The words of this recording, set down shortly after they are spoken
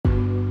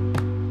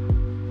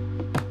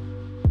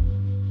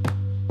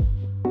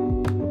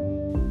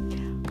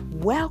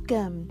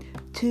Welcome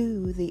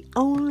to the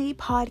only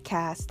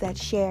podcast that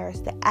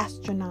shares the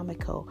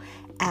astronomical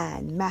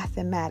and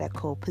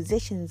mathematical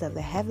positions of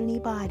the heavenly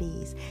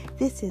bodies.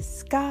 This is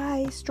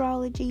Sky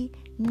Astrology.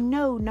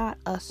 No, not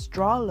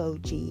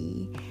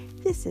astrology.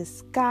 This is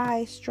Sky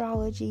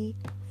Astrology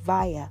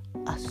via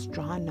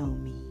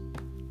astronomy.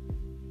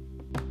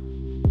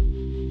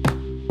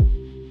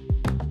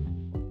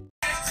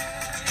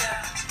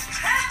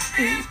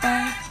 Happy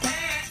birthday.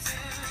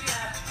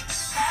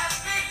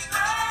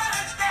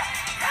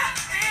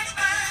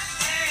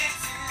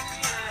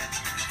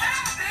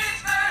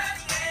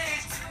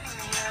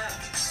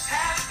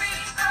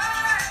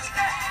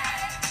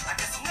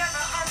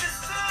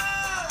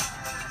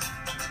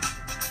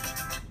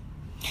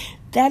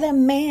 That a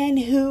man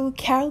who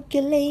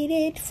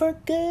calculated for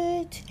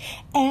good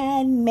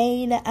and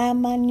made an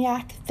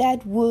almanac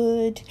that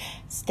would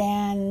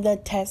stand the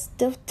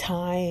test of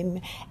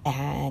time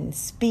and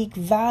speak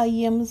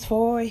volumes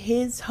for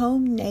his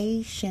home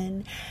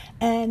nation.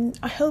 And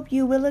I hope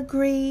you will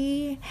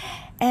agree.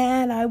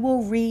 And I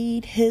will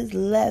read his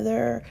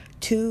letter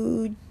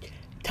to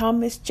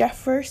Thomas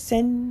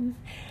Jefferson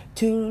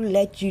to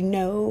let you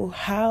know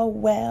how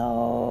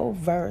well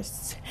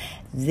versed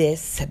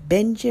this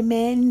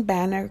Benjamin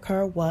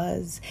Banneker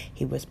was.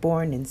 He was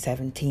born in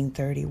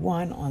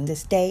 1731 on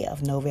this day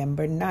of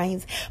November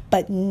 9th,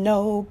 but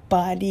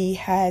nobody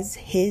has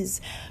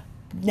his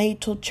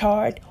natal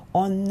chart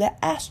on the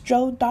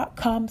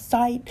astro.com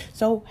site.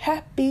 So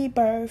happy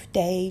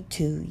birthday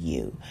to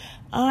you.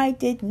 I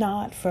did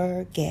not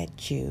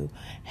forget you.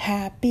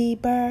 Happy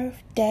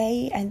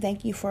birthday, and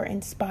thank you for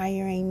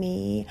inspiring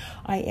me.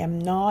 I am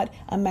not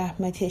a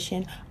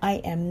mathematician. I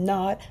am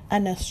not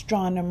an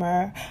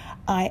astronomer.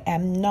 I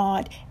am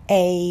not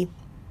I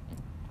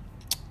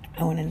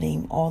want to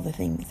name all the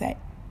things that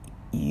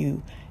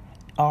you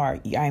are.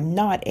 I'm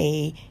not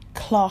a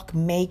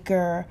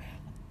clockmaker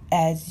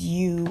as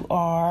you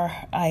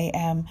are. I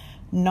am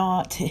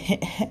not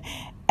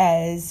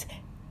as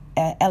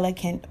an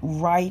elegant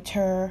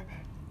writer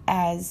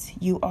as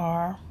you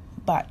are,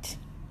 but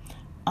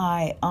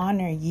I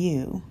honor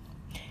you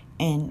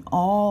in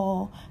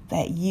all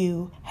that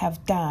you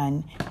have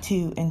done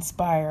to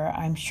inspire,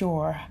 I'm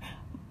sure,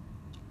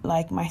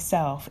 like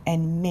myself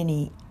and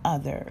many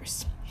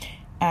others,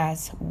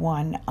 as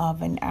one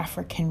of an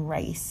African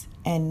race.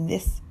 And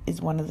this is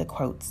one of the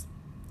quotes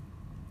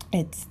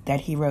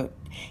that he wrote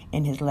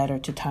in his letter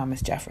to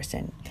Thomas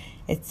Jefferson.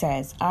 It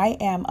says, "I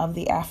am of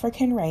the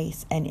African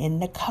race, and in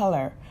the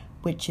color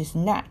which is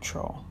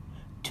natural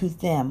to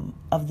them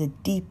of the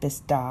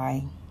deepest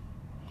dye.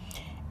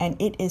 And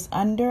it is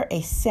under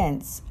a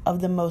sense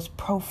of the most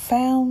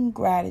profound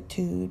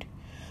gratitude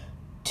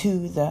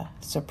to the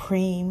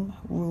supreme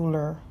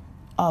ruler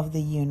of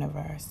the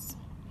universe."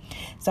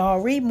 So I'll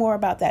read more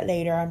about that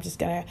later. I'm just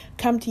going to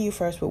come to you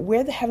first with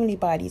where the heavenly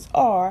bodies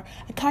are,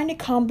 a kind of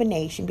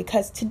combination,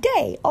 because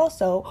today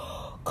also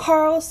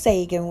Carl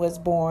Sagan was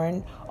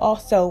born,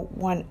 also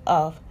one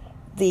of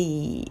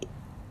the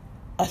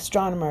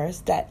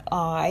astronomers that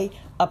I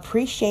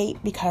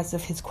appreciate because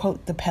of his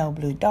quote, "The pale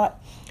blue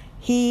dot."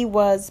 He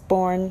was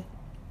born,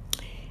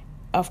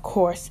 of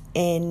course,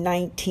 in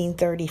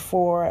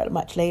 1934,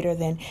 much later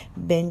than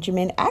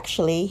Benjamin.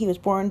 Actually, he was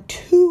born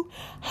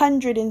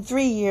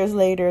 203 years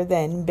later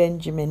than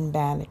Benjamin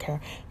Banneker.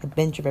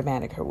 Benjamin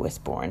Banneker was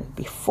born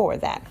before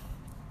that.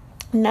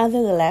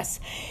 Nevertheless,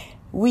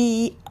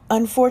 we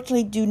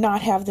unfortunately do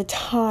not have the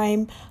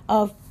time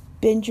of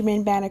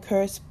Benjamin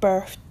Banneker's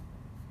birth,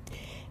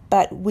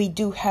 but we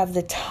do have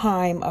the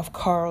time of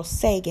Carl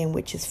Sagan,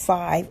 which is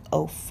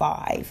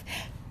 5:05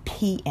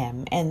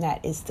 p.m. And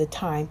that is the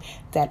time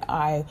that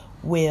I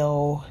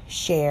will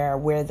share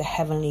where the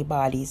heavenly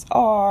bodies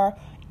are,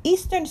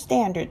 Eastern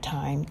Standard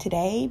Time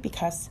today,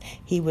 because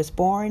he was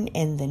born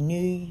in the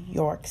New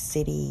York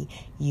City,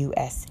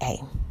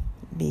 USA.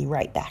 Be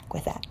right back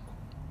with that.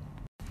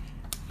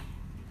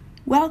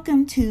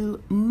 Welcome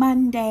to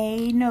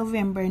Monday,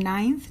 November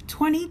 9th,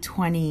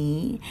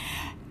 2020.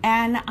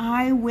 And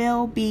I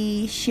will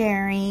be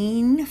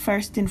sharing,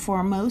 first and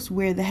foremost,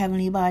 where the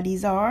heavenly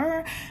bodies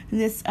are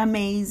this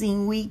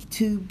amazing week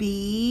to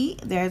be.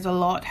 There's a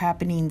lot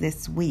happening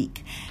this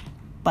week.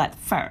 But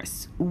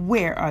first,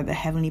 where are the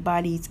heavenly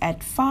bodies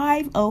at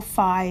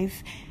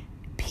 5:05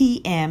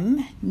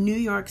 p.m. New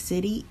York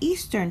City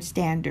Eastern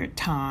Standard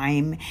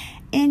Time,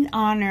 in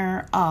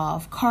honor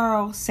of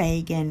Carl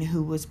Sagan,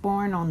 who was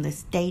born on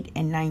this date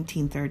in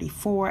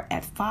 1934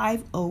 at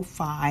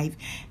 5:05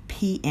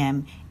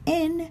 p.m.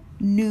 in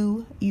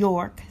New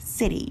York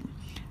City.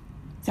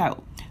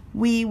 So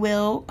we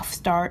will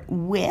start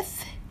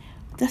with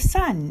the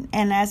sun.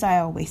 And as I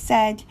always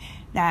said,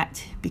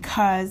 that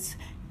because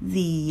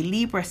the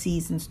Libra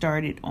season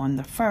started on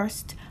the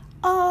 1st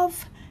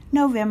of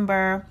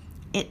November,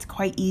 it's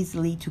quite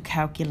easily to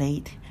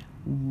calculate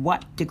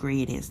what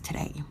degree it is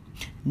today.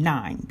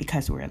 9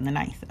 because we're in the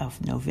 9th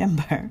of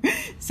November.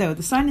 So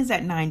the sun is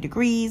at 9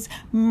 degrees.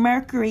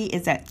 Mercury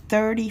is at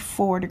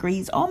 34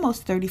 degrees,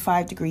 almost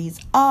 35 degrees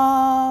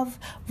of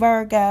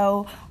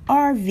Virgo.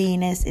 Our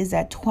Venus is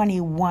at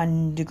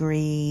 21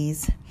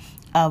 degrees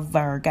of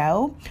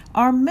Virgo.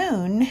 Our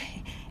moon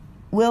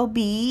will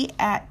be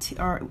at,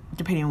 or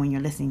depending on when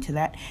you're listening to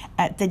that,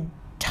 at the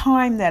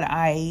time that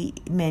I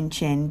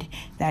mentioned,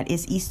 that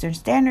is Eastern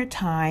Standard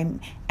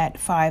Time at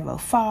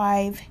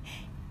 5:05,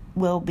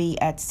 will be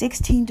at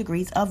 16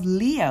 degrees of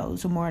Leo,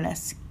 so more or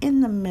less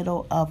in the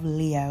middle of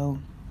Leo.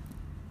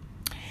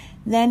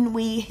 Then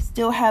we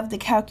still have the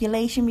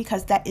calculation,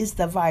 because that is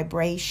the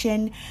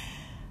vibration,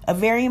 a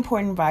very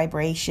important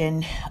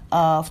vibration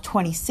of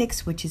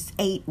 26, which is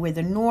 8, where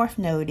the North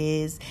Node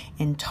is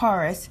in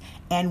Taurus,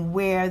 and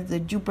where the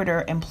Jupiter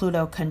and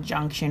Pluto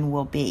conjunction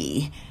will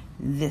be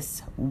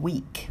this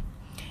week.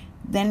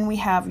 Then we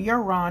have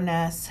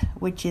Uranus,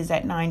 which is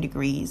at 9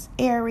 degrees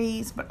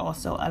Aries, but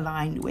also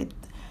aligned with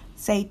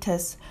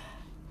Sagittarius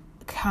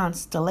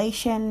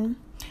constellation.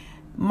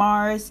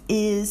 Mars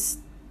is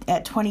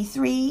at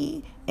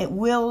 23. It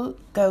will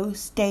go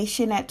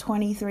station at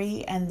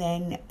 23, and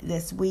then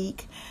this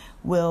week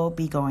will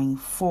be going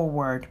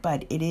forward.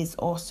 But it is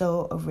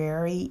also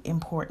very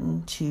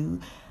important to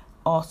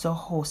also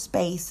hold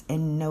space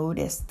and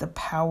notice the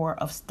power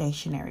of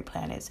stationary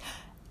planets.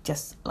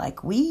 Just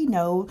like we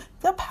know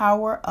the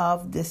power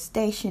of the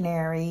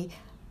stationary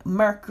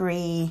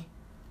Mercury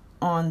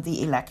on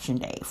the election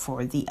day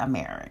for the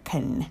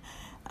American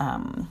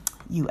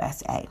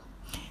USA.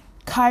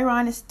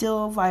 Chiron is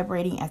still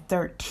vibrating at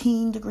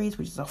 13 degrees,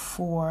 which is a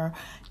 4.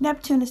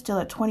 Neptune is still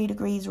at 20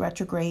 degrees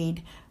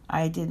retrograde.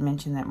 I did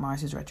mention that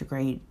Mars is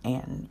retrograde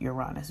and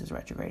Uranus is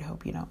retrograde. I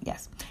hope you know.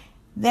 Yes.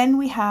 Then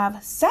we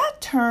have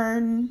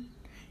Saturn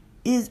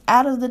is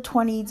out of the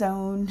 20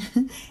 zone.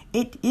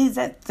 It is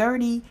at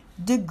 30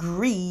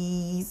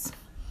 degrees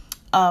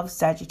of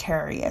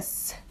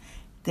Sagittarius.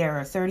 There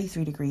are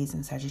 33 degrees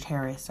in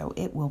Sagittarius, so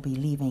it will be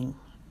leaving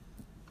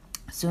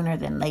sooner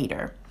than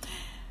later.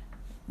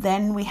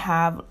 Then we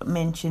have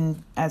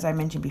mentioned, as I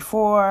mentioned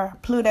before,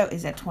 Pluto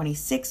is at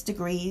 26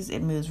 degrees.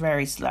 It moves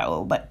very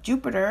slow, but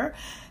Jupiter,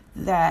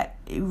 that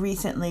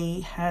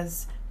recently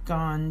has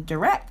gone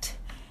direct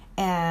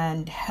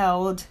and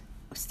held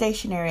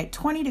stationary at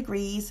 20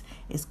 degrees,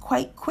 is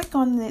quite quick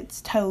on its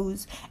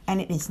toes,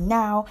 and it is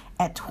now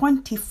at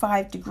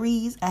 25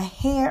 degrees, a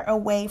hair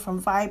away from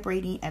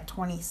vibrating at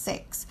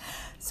 26.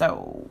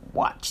 So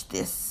watch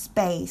this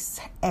space,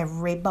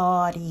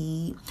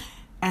 everybody.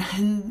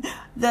 And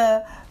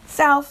the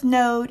South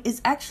Node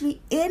is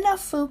actually in a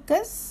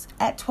focus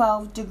at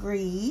 12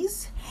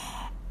 degrees,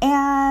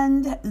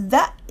 and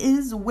that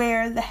is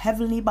where the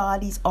heavenly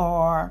bodies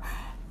are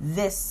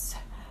this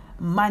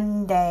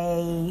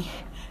Monday,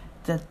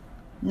 the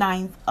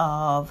 9th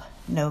of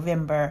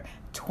November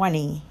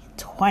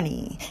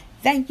 2020.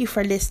 Thank you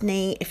for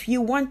listening. If you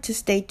want to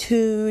stay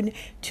tuned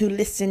to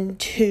listen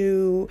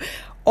to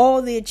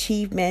all the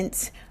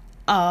achievements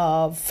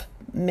of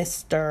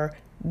Mr.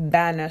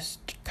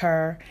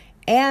 Bannister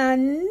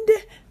and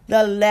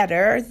the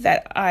letter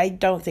that I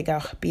don't think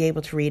I'll be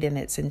able to read in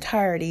its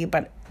entirety,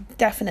 but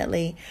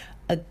definitely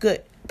a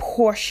good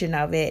portion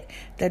of it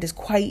that is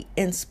quite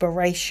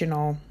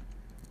inspirational,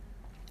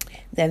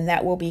 then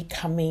that will be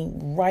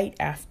coming right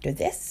after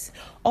this.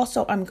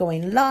 Also, I'm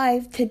going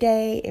live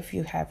today, if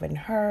you haven't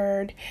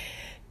heard,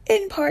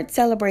 in part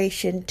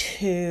celebration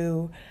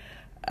to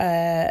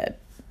Mr.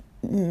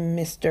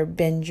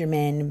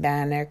 Benjamin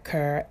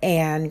Banneker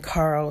and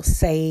Carl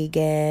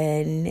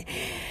Sagan.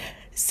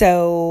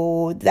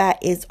 So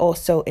that is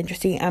also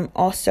interesting. I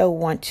also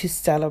want to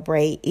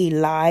celebrate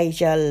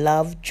Elijah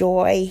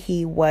Lovejoy.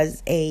 He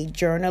was a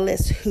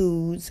journalist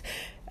whose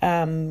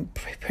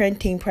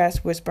printing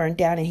press was burned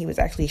down, and he was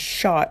actually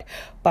shot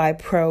by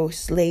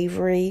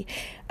pro-slavery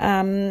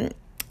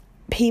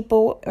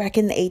people back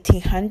in the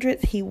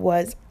 1800s. He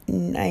was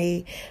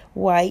a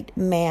white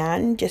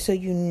man, just so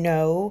you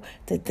know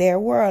that there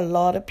were a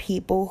lot of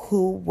people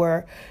who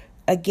were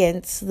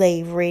against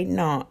slavery,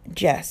 not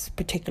just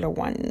particular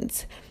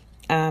ones.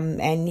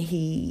 And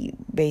he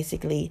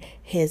basically,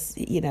 he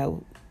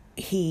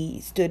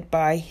stood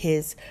by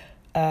his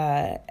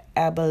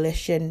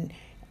abolition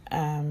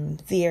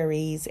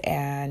theories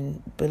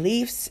and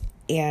beliefs,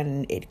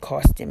 and it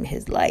cost him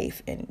his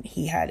life. And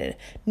he had a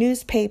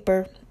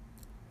newspaper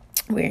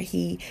where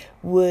he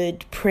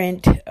would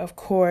print, of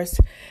course,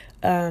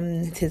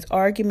 his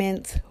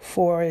arguments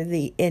for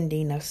the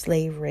ending of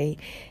slavery.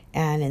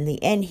 And in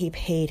the end, he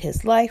paid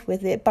his life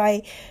with it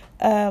by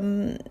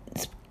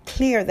it's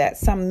clear that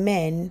some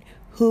men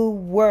who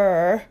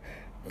were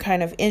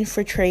kind of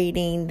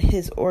infiltrating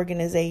his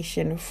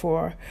organization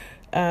for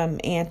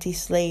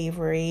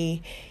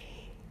anti-slavery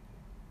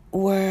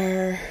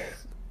were,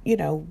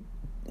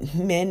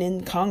 men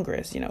in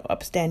Congress,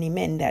 upstanding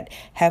men that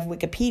have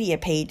Wikipedia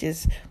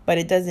pages, but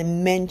it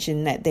doesn't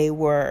mention that they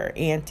were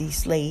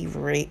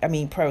pro-slavery, on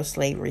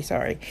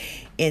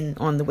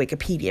the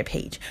Wikipedia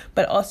page.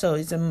 But also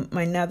is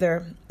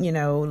another,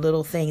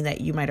 little thing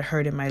that you might have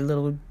heard in my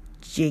little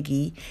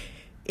jiggy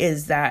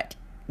is that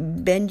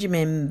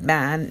Benjamin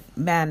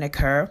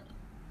Banneker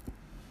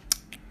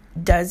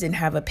doesn't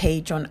have a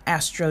page on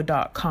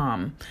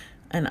astro.com,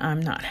 and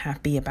I'm not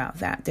happy about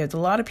that. There's a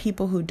lot of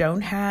people who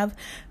don't have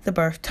the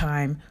birth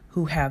time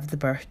who have the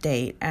birth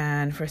date,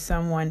 and for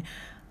someone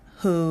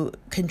who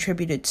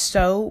contributed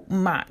so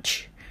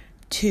much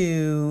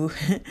to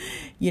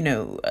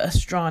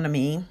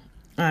astronomy,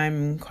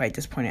 I'm quite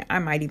disappointed. I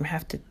might even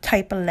have to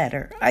type a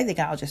letter. I think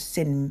I'll just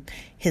send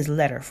his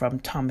letter from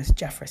Thomas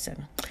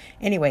Jefferson.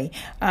 Anyway,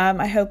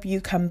 I hope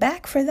you come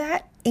back for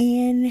that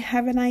and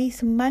have a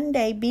nice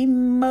Monday. Be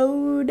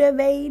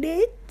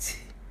motivated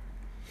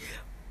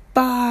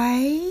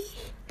by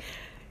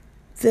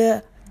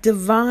the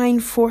divine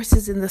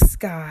forces in the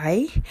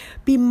sky.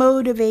 Be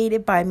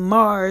motivated by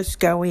Mars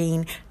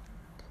going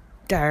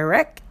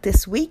direct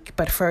this week,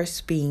 but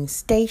first being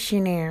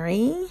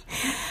stationary.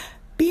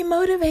 Be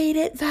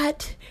motivated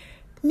that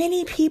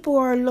many people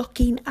are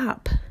looking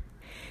up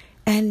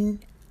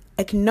and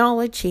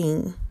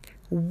acknowledging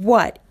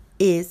what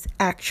is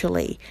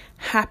actually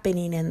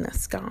happening in the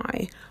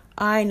sky.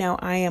 I know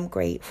I am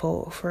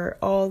grateful for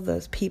all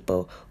those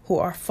people who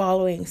are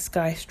following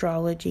sky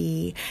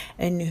astrology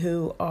and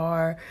who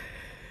are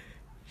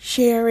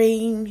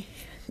sharing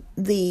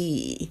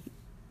the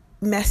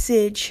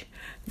message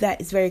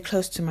that is very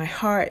close to my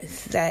heart,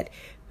 that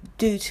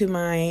due to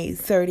my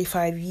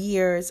 35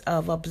 years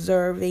of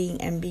observing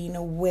and being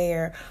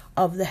aware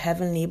of the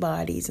heavenly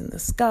bodies in the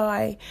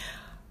sky,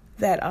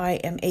 that I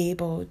am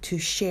able to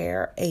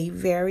share a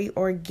very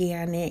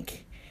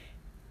organic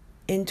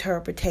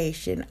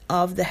interpretation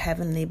of the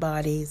heavenly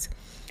bodies,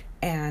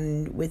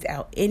 and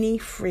without any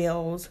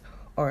frills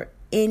or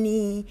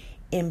any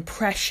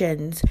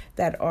impressions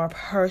that are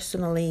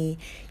personally,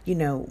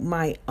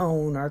 my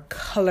own or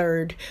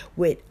colored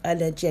with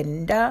an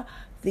agenda.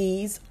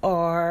 These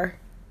are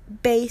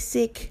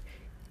basic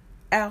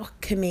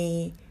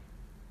alchemy,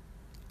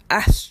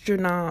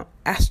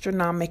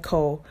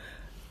 astronomical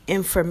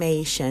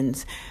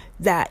informations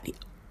that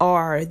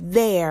are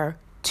there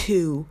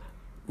to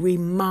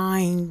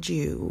remind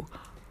you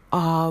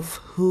of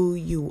who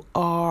you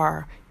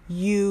are.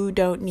 You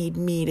don't need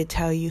me to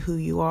tell you who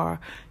you are.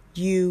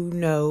 You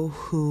know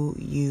who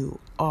you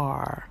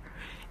are.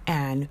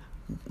 And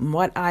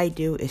what I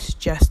do is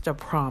just a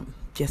prompt,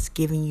 just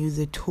giving you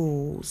the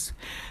tools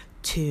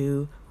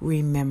to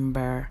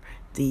remember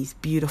these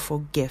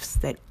beautiful gifts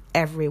that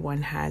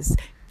everyone has,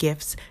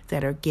 gifts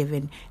that are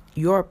given.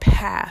 Your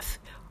path,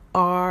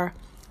 our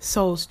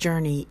soul's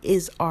journey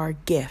is our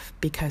gift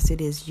because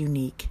it is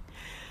unique.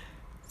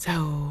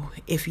 So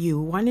if you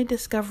want a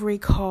discovery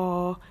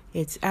call,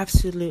 it's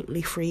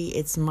absolutely free.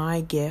 It's my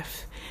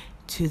gift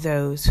to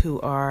those who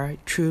are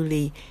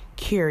truly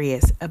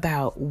curious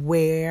about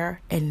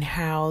where and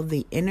how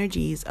the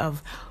energies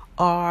of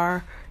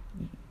our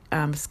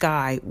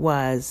sky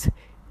was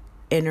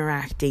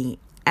interacting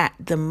at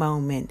the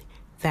moment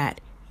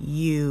that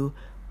you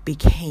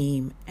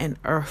became an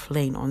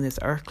earthling on this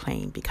earth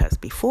plane, because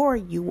before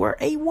you were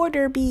a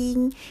water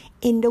being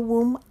in the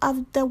womb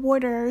of the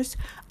waters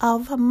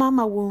of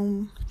Mama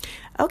Womb.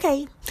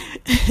 Okay.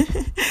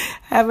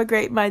 Have a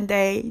great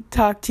Monday.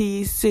 Talk to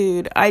you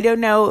soon. I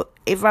don't know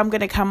if I'm going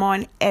to come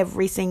on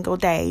every single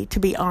day, to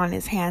be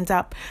honest, hands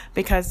up,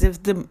 because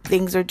if the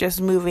things are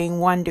just moving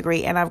 1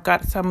 degree, and I've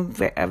got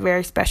a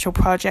very special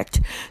project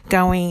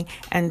going,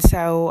 and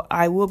so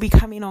I will be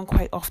coming on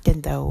quite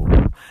often though.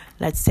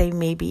 Let's say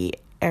maybe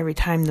every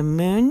time the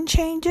moon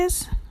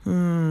changes.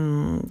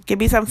 Give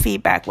me some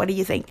feedback. What do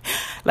you think?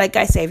 Like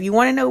I say, if you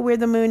want to know where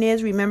the moon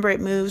is, remember it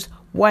moves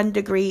 1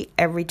 degree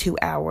every 2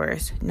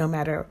 hours, no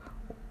matter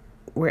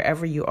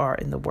wherever you are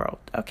in the world.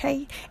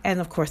 Okay? And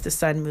of course, the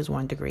sun moves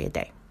 1 degree a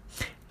day.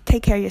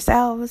 Take care of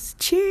yourselves.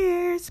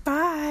 Cheers.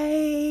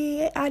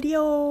 Bye.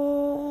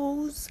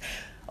 Adios.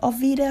 Auf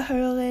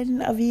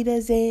Wiederhören. Auf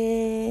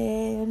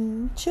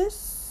Wiedersehen.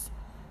 Tschüss.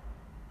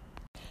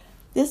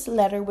 This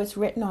letter was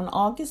written on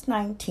August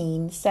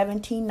 19,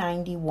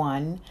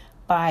 1791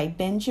 by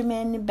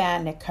Benjamin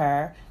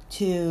Banneker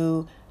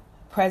to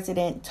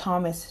President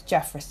Thomas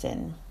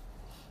Jefferson.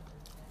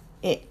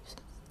 It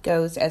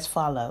goes as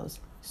follows.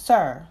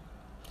 Sir,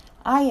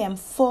 I am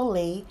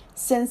fully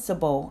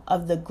sensible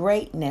of the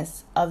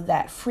greatness of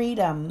that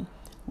freedom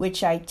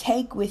which I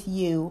take with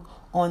you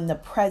on the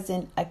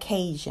present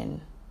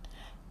occasion,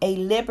 a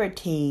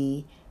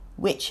liberty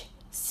which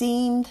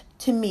seemed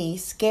to me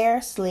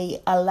scarcely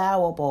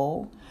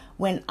allowable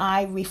when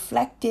I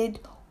reflected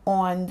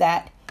on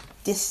that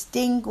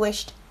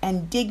distinguished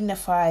and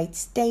dignified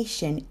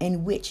station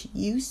in which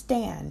you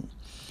stand,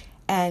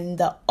 and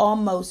the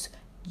almost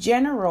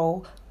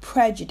general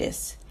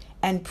prejudice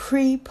and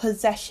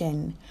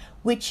prepossession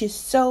which is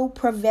so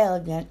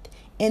prevalent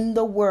in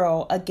the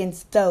world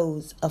against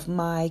those of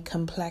my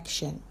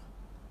complexion.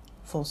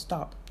 Full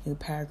stop. New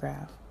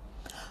paragraph.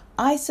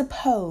 I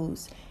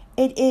suppose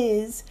it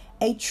is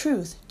a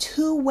truth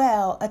too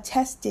well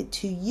attested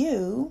to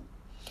you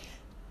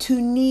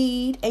to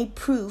need a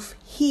proof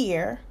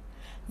here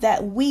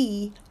that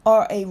we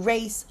are a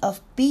race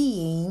of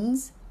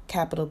beings,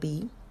 capital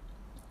B,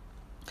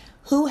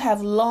 who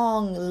have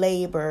long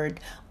labored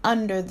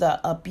under the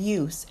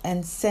abuse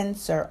and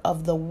censor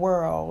of the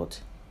world,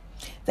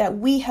 that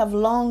we have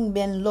long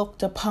been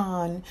looked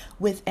upon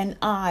with an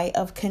eye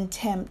of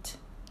contempt,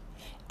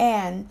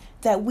 and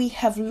that we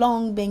have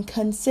long been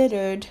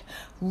considered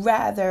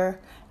rather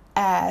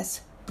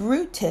as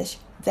brutish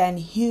than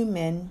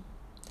human,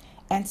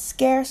 and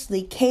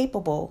scarcely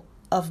capable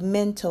of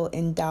mental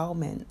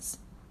endowments.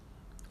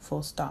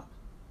 Full stop.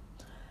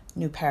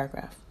 New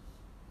paragraph.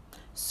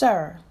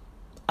 Sir,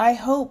 I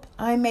hope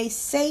I may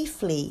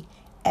safely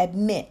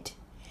admit,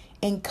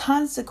 in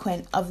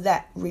consequence of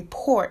that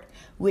report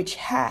which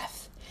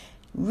hath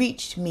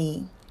reached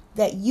me,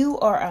 that you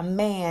are a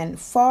man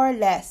far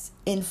less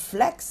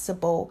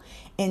inflexible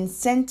in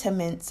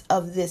sentiments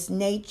of this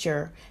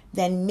nature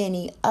than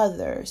many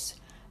others,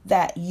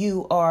 that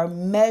you are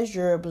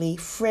measurably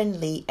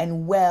friendly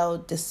and well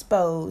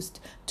disposed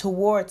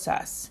towards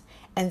us,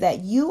 and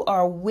that you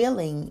are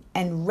willing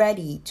and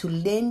ready to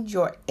lend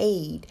your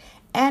aid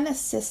and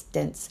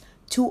assistance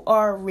to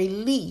our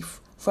relief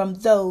from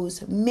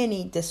those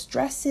many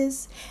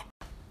distresses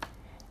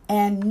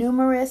and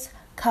numerous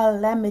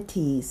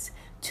calamities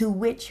to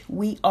which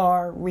we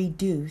are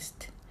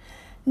reduced.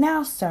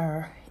 Now,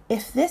 sir,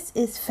 if this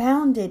is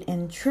founded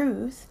in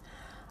truth,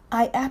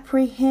 I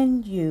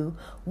apprehend you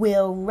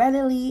will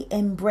readily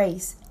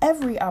embrace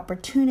every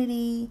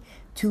opportunity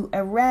to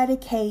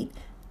eradicate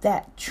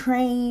that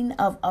train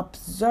of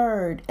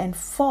absurd and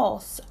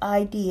false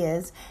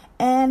ideas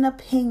and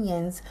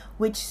opinions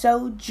which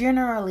so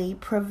generally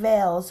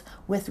prevails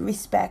with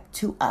respect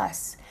to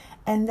us,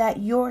 and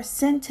that your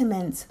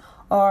sentiments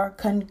are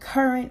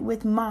concurrent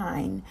with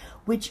mine,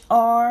 which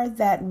are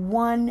that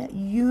one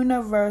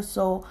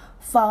universal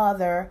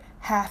Father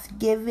hath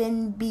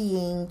given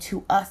being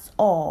to us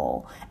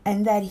all,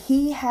 and that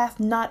he hath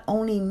not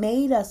only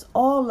made us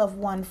all of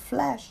one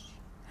flesh,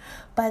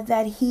 but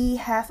that he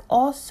hath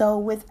also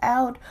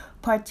without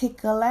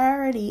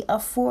particularity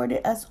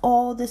afforded us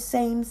all the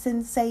same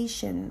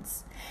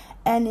sensations,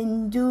 and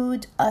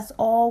endued us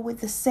all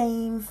with the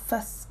same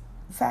faculties,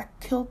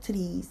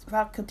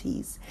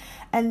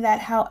 and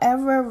that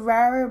however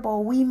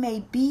variable we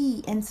may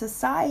be in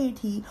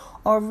society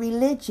or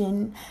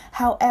religion,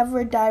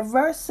 however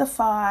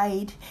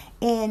diversified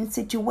in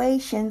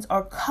situations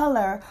or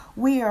color,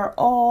 we are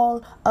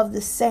all of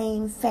the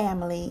same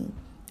family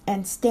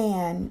and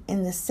stand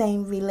in the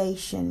same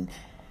relation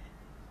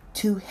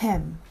to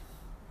him.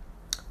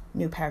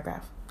 New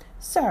paragraph.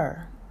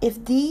 Sir,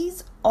 if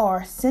these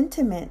are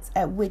sentiments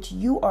at which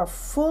you are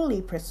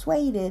fully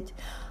persuaded,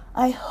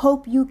 I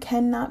hope you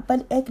cannot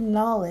but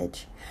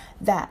acknowledge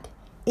that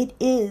it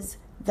is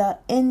the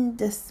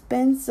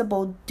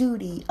indispensable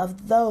duty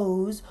of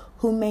those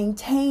who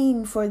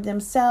maintain for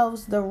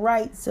themselves the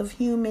rights of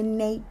human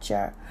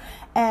nature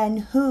and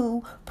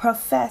who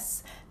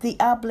profess the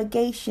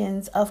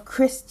obligations of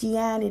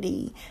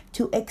Christianity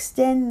to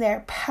extend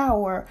their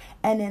power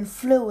and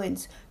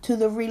influence to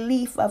the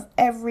relief of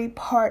every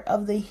part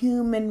of the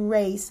human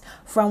race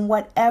from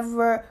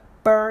whatever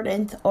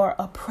burden or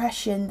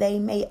oppression they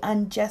may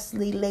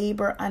unjustly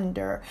labor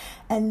under.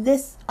 And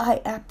this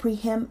I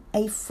apprehend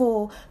a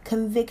full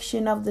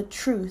conviction of the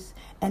truth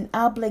and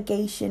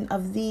obligation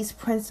of these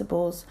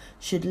principles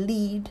should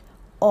lead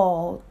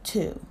all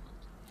to.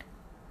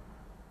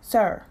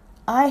 Sir,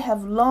 I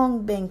have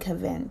long been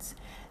convinced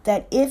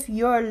that if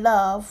your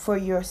love for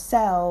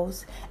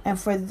yourselves and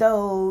for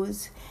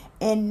those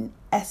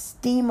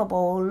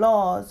inestimable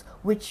laws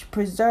which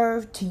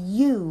preserve to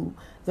you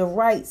the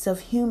rights of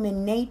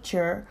human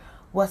nature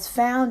was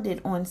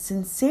founded on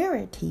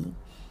sincerity,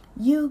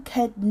 you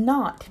could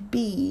not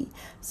be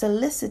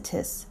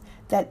solicitous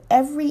that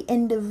every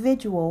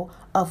individual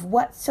of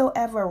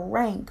whatsoever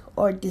rank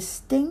or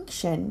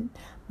distinction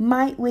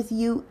might with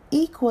you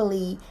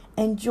equally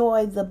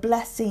enjoy the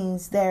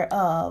blessings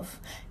thereof.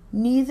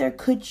 Neither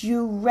could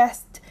you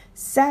rest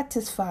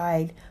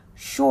satisfied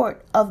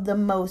short of the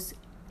most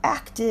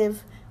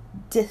active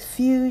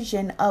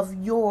diffusion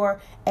of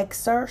your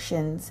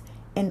exertions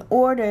in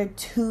order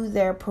to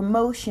their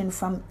promotion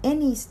from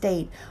any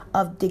state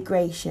of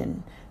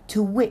degradation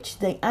to which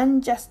the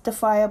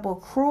unjustifiable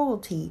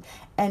cruelty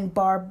and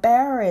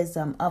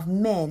barbarism of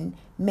men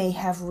may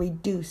have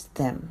reduced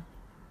them.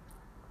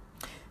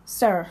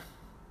 Sir,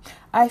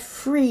 I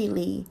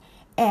freely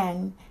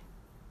and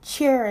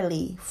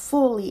cheerily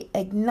fully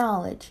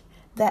acknowledge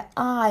that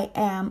I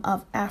am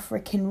of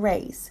African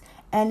race,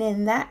 and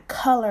in that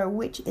color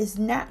which is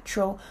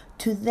natural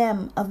to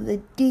them of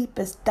the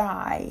deepest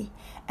dye,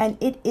 and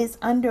it is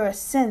under a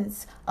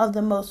sense of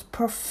the most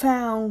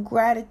profound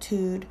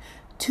gratitude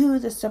to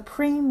the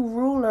supreme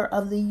ruler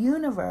of the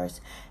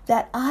universe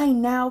that I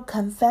now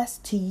confess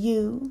to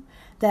you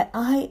that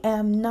I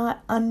am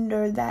not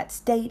under that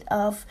state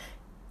of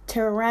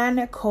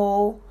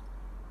tyrannical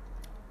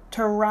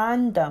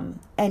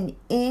and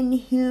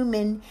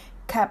inhuman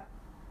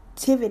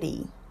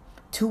captivity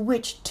to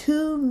which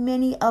too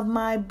many of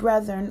my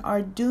brethren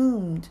are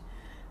doomed,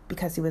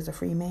 because he was a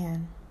free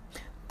man,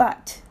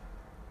 but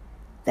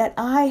that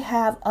I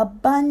have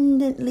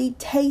abundantly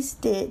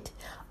tasted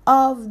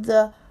of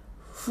the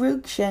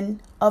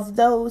fruition of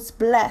those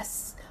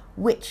blessed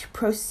which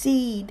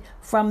proceed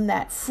from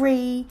that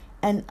free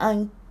and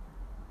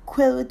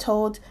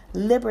unqualified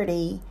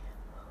liberty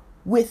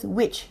with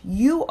which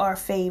you are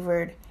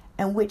favored,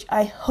 and which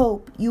I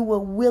hope you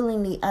will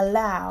willingly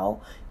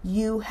allow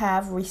you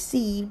have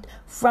received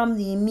from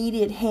the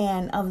immediate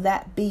hand of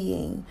that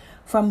being,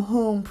 from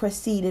whom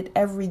proceeded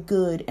every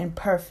good and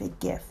perfect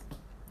gift.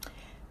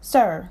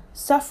 Sir,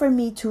 suffer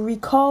me to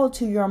recall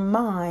to your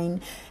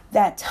mind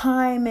that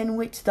time in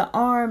which the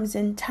arms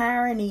and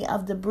tyranny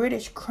of the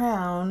British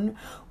Crown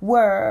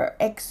were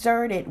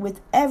exerted with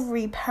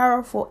every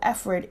powerful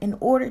effort in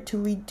order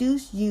to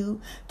reduce you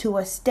to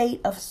a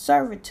state of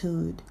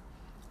servitude.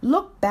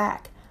 Look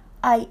back,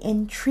 I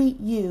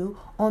entreat you,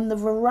 on the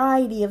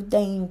variety of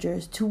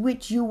dangers to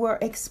which you were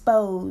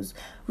exposed.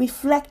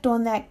 Reflect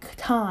on that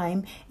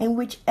time in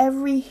which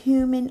every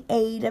human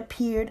aid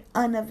appeared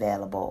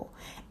unavailable,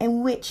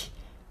 in which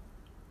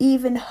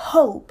even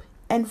hope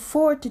and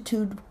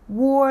fortitude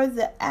wore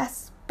the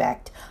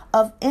aspect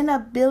of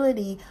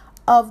inability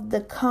of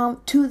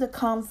to the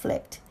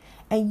conflict,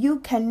 and you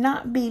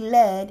cannot be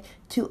led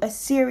to a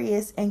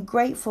serious and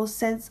grateful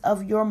sense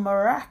of your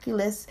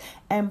miraculous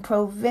and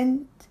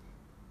providential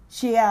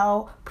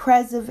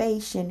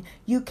preservation.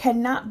 You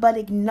cannot but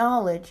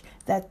acknowledge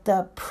that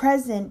the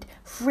present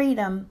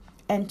freedom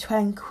and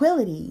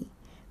tranquility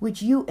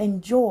which you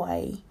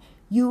enjoy,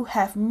 you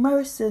have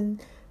mercifully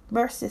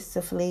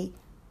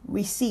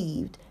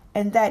received,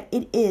 and that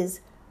it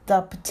is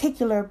the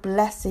particular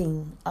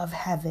blessing of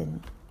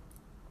heaven.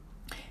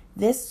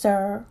 This,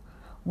 sir,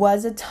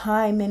 was a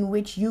time in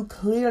which you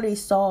clearly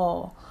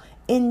saw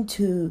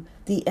into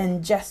the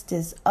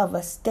injustice of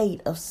a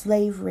state of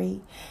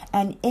slavery,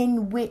 and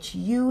in which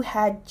you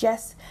had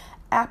just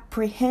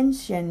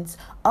apprehensions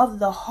of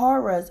the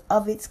horrors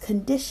of its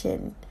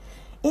condition.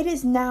 It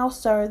is now,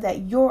 sir,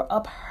 that your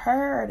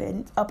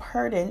abhorrence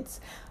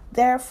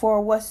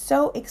therefore was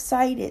so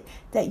excited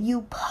that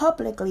you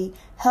publicly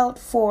held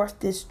forth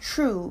this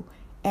true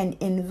and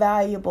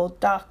invaluable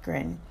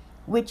doctrine,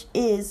 which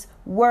is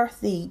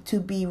worthy to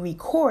be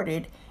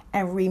recorded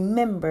and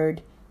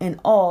remembered in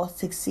all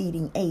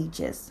succeeding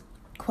ages.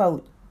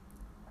 Quote,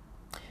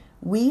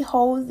 we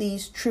hold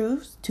these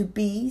truths to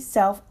be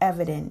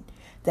self-evident,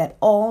 that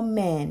all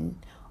men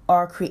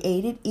are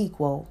created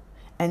equal,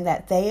 and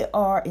that they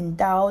are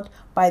endowed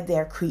by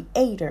their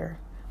Creator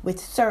with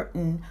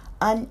certain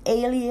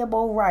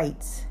unalienable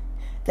rights,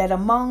 that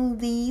among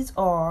these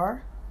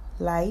are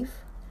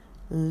life,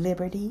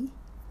 liberty,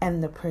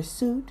 and the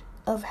pursuit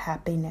of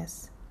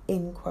happiness.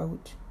 End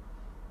quote.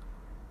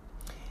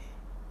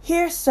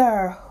 Here,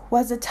 sir,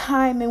 was a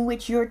time in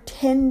which your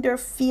tender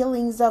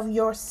feelings of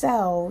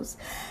yourselves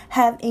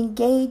have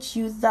engaged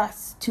you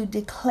thus to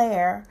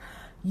declare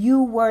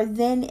you were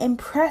then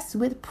impressed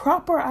with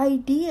proper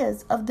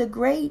ideas of the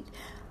great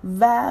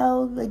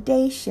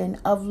validation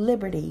of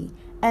liberty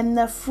and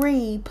the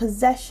free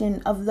possession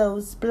of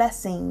those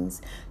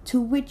blessings to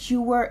which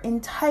you were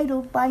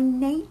entitled by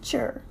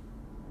nature.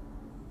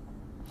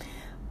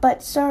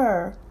 But,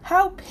 sir,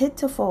 how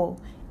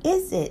pitiful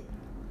is it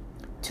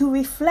to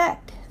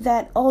reflect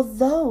that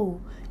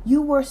although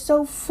you were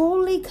so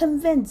fully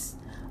convinced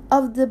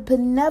of the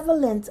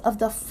benevolence of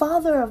the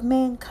Father of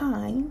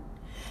mankind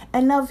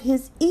and of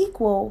his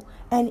equal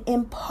and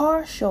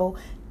impartial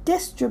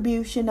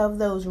distribution of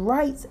those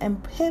rights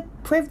and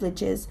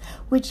privileges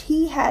which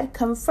he had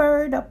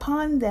conferred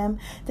upon them,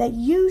 that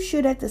you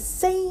should at the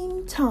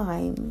same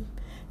time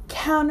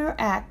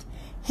counteract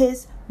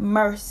his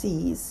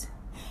mercies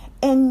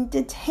in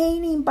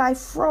detaining by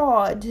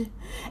fraud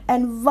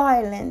and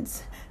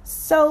violence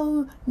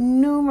so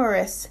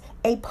numerous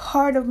a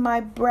part of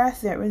my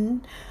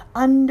brethren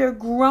under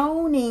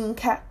groaning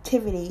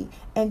captivity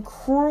and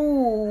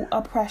cruel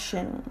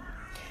oppression,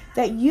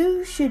 that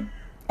you should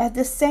at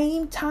the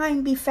same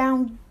time be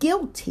found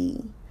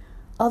guilty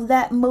of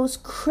that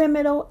most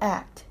criminal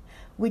act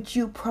which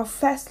you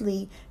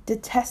professedly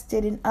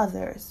detested in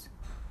others,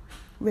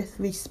 with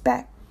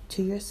respect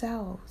to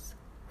yourselves.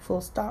 Full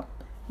stop.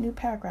 New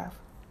paragraph.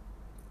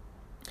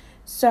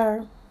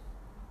 Sir,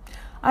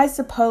 I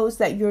suppose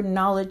that your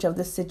knowledge of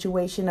the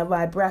situation of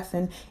my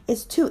brethren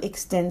is too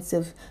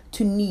extensive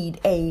to need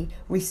a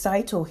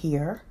recital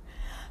here.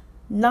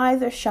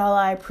 Neither shall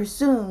I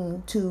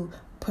presume to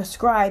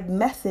prescribe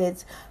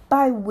methods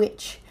by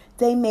which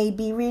they may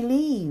be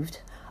relieved,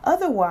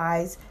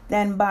 otherwise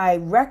than by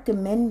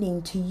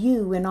recommending to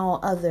you and all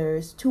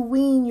others to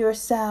wean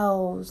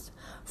yourselves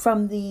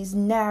from these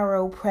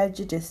narrow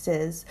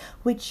prejudices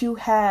which you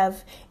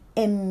have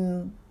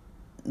imbibed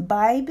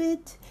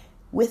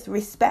with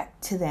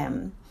respect to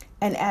them,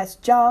 and as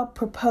Job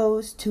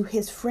proposed to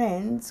his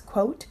friends,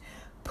 quote,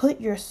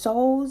 put your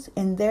souls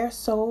in their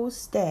souls'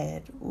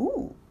 stead.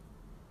 Ooh.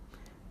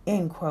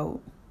 End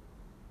quote.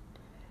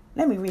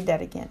 Let me read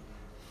that again.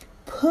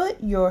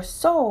 Put your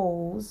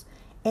souls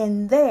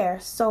in their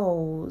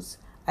souls.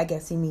 I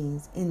guess he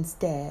means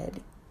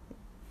instead.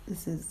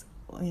 This is,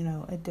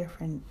 a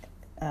different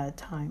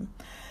time.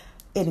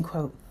 End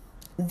quote.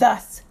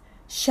 Thus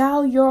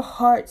shall your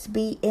hearts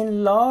be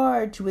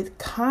enlarged with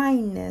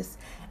kindness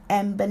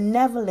and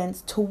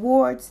benevolence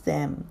towards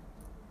them.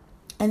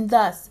 And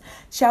thus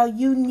shall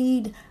you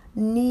need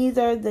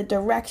neither the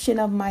direction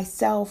of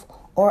myself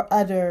or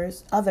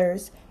others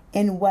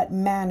in what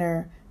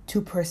manner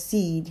to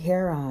proceed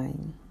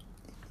herein.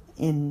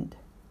 End.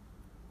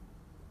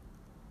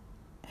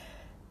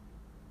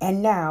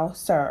 And now,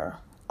 sir,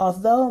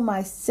 although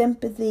my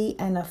sympathy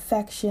and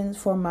affections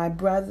for my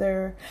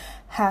brother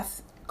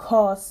hath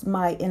caused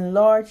my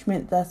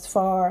enlargement thus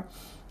far,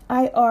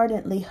 I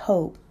ardently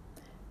hope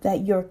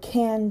that your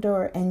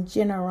candor and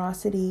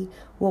generosity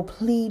will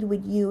plead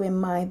with you in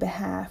my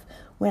behalf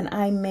when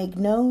I make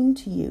known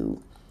to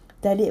you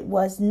that it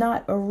was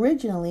not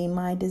originally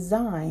my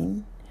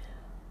design,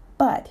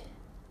 but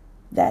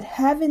that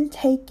having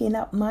taken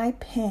up my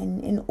pen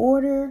in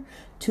order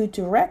to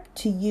direct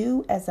to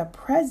you as a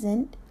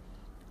present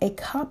a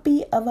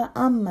copy of an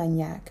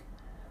almanac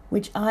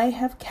which I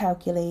have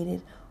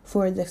calculated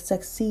for the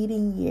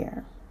succeeding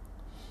year,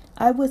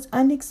 I was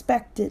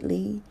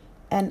unexpectedly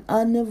and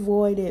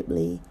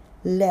unavoidably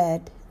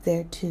led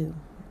thereto.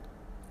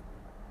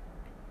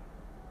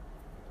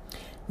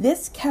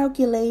 This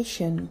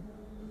calculation,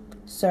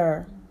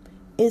 sir,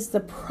 is the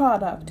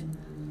product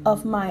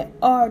of my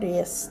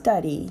arduous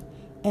study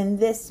in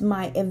this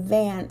my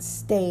advanced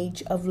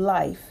stage of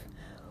life,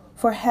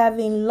 for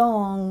having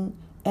long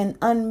and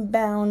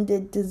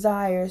unbounded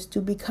desires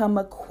to become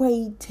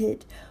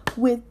acquainted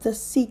with the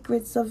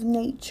secrets of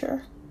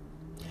nature.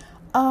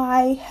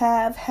 I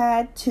have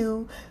had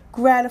to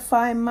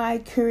gratify my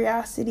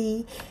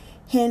curiosity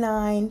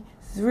herein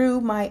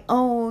through my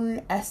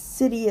own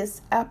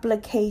assiduous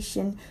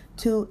application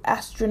to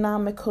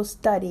astronomical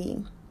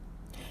study,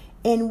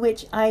 in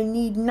which I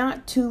need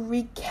not to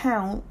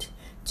recount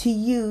to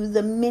you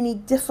the many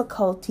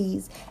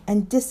difficulties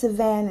and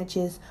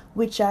disadvantages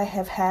which I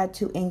have had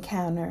to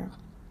encounter.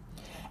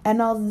 And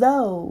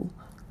although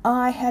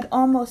I had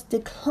almost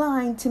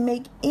declined to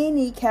make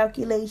any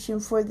calculation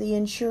for the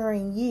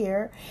ensuing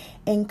year,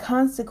 in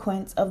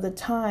consequence of the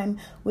time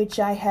which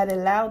I had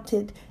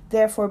allotted,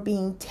 therefore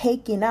being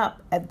taken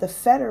up at the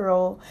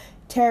federal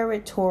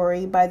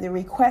territory by the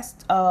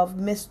request of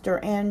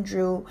Mr.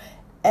 Andrew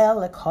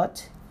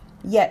Ellicott,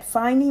 yet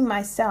finding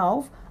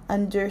myself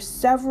under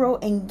several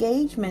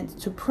engagements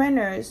to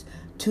printers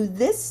to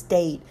this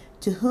state,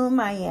 to whom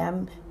I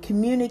am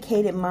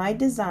communicated my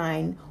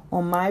design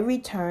on my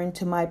return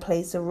to my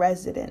place of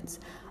residence,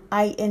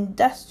 I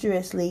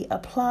industriously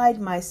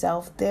applied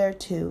myself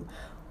thereto,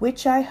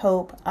 which I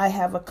hope I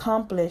have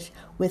accomplished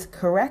with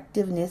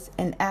correctiveness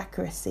and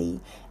accuracy,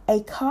 a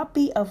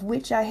copy of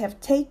which I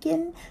have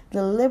taken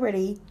the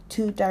liberty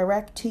to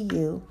direct to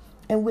you,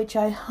 and which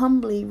I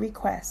humbly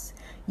request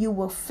you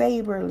will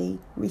favorably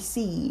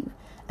receive.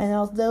 And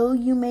although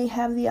you may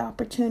have the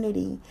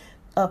opportunity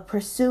of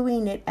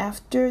pursuing it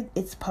after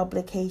its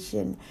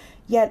publication,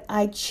 yet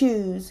I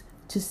choose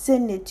to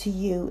send it to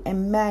you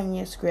in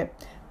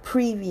manuscript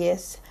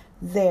previous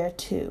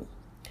thereto,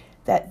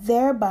 that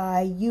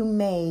thereby you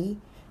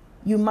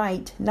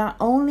might not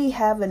only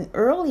have an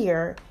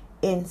earlier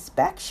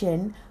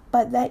inspection,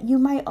 but that you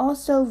might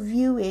also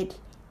view it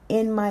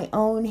in my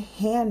own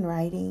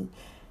handwriting.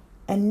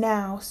 And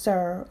now,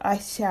 sir, I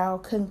shall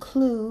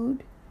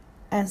conclude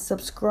and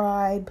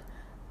subscribe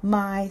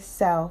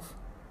myself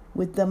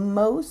with the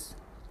most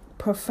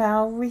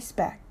profound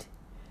respect,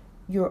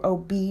 your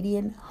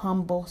obedient,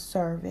 humble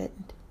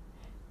servant,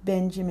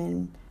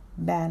 Benjamin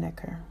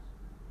Banneker.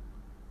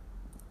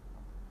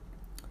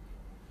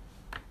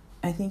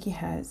 I think he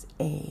has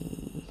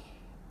a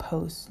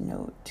post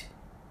note.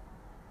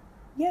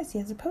 Yes, he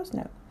has a post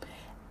note.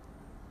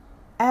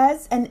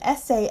 As an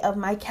essay of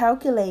my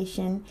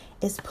calculation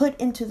is put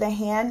into the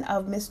hand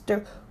of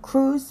Mr.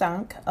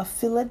 Kruzank of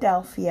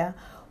Philadelphia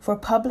for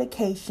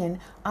publication,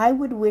 I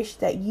would wish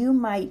that you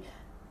might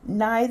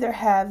neither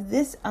have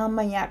this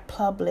almanac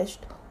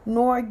published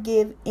nor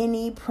give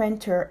any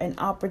printer an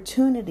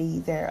opportunity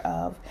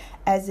thereof,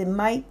 as it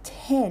might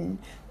tend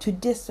to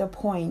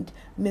disappoint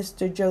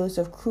Mr.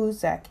 Joseph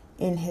Kruzak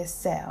in his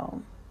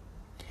cell.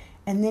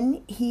 And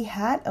then he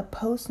had a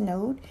post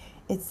note.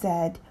 It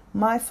said,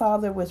 "My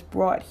father was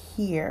brought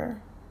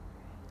here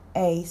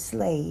a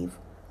slave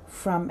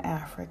from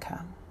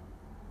Africa."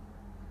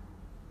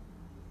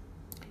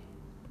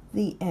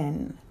 The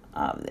end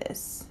of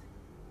this.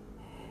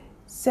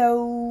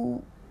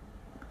 So,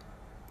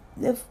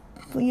 the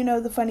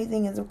funny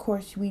thing is, of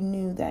course, we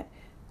knew that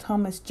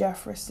Thomas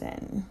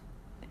Jefferson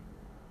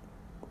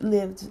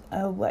lived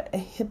a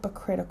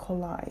hypocritical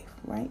life,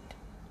 right?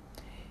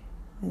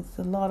 There's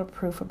a lot of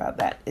proof about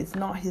that. It's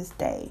not his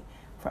day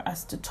for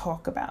us to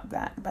talk about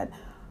that, but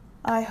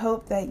I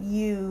hope that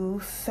you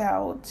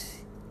felt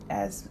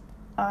as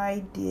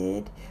I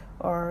did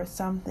or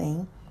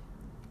something,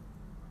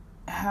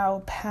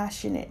 how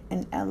passionate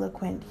and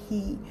eloquent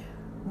he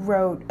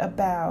wrote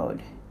about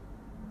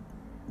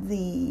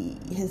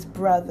his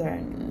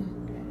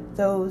brethren,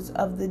 those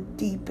of the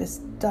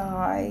deepest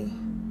dye,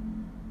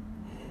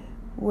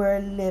 were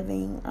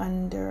living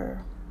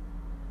under.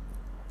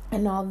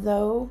 And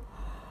although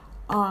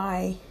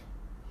I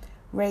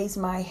raise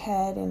my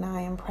head and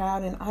I am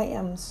proud, and I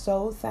am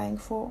so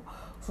thankful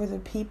for the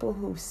people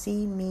who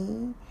see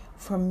me,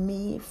 for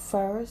me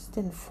first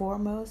and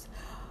foremost.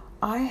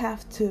 I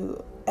have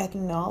to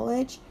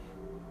acknowledge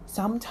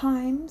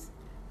sometimes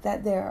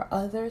that there are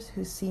others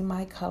who see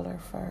my color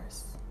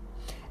first,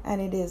 and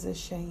it is a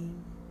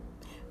shame.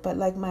 But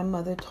like my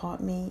mother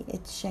taught me,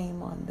 it's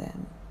shame on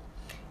them,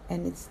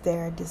 and it's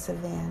their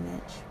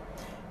disadvantage.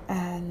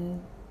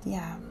 And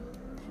yeah,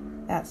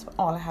 that's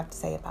all I have to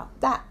say about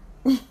that.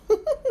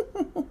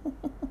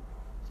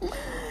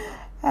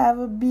 Have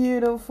a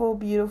beautiful,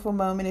 beautiful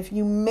moment. If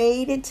you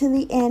made it to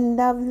the end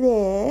of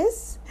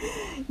this,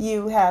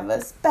 you have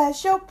a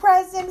special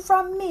present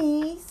from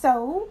me.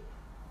 So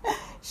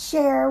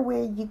share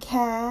where you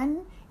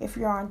can. If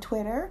you're on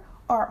Twitter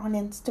or on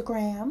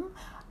Instagram,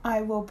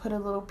 I will put a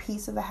little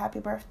piece of the happy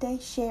birthday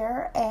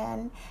share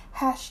and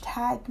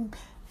hashtag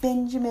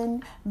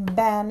Benjamin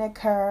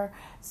Banneker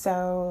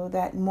so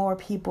that more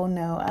people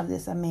know of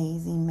this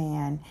amazing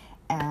man,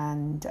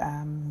 and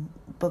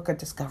book a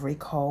discovery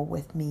call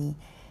with me,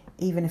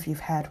 even if you've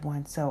had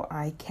one, so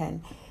I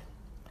can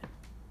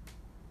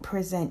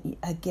present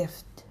a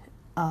gift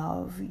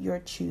of your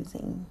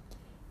choosing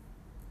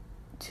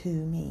to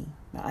me.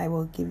 I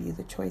will give you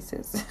the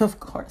choices, of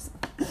course.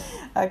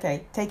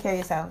 Okay, take care of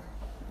yourself.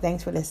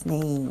 Thanks for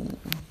listening.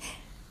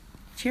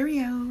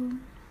 Cheerio.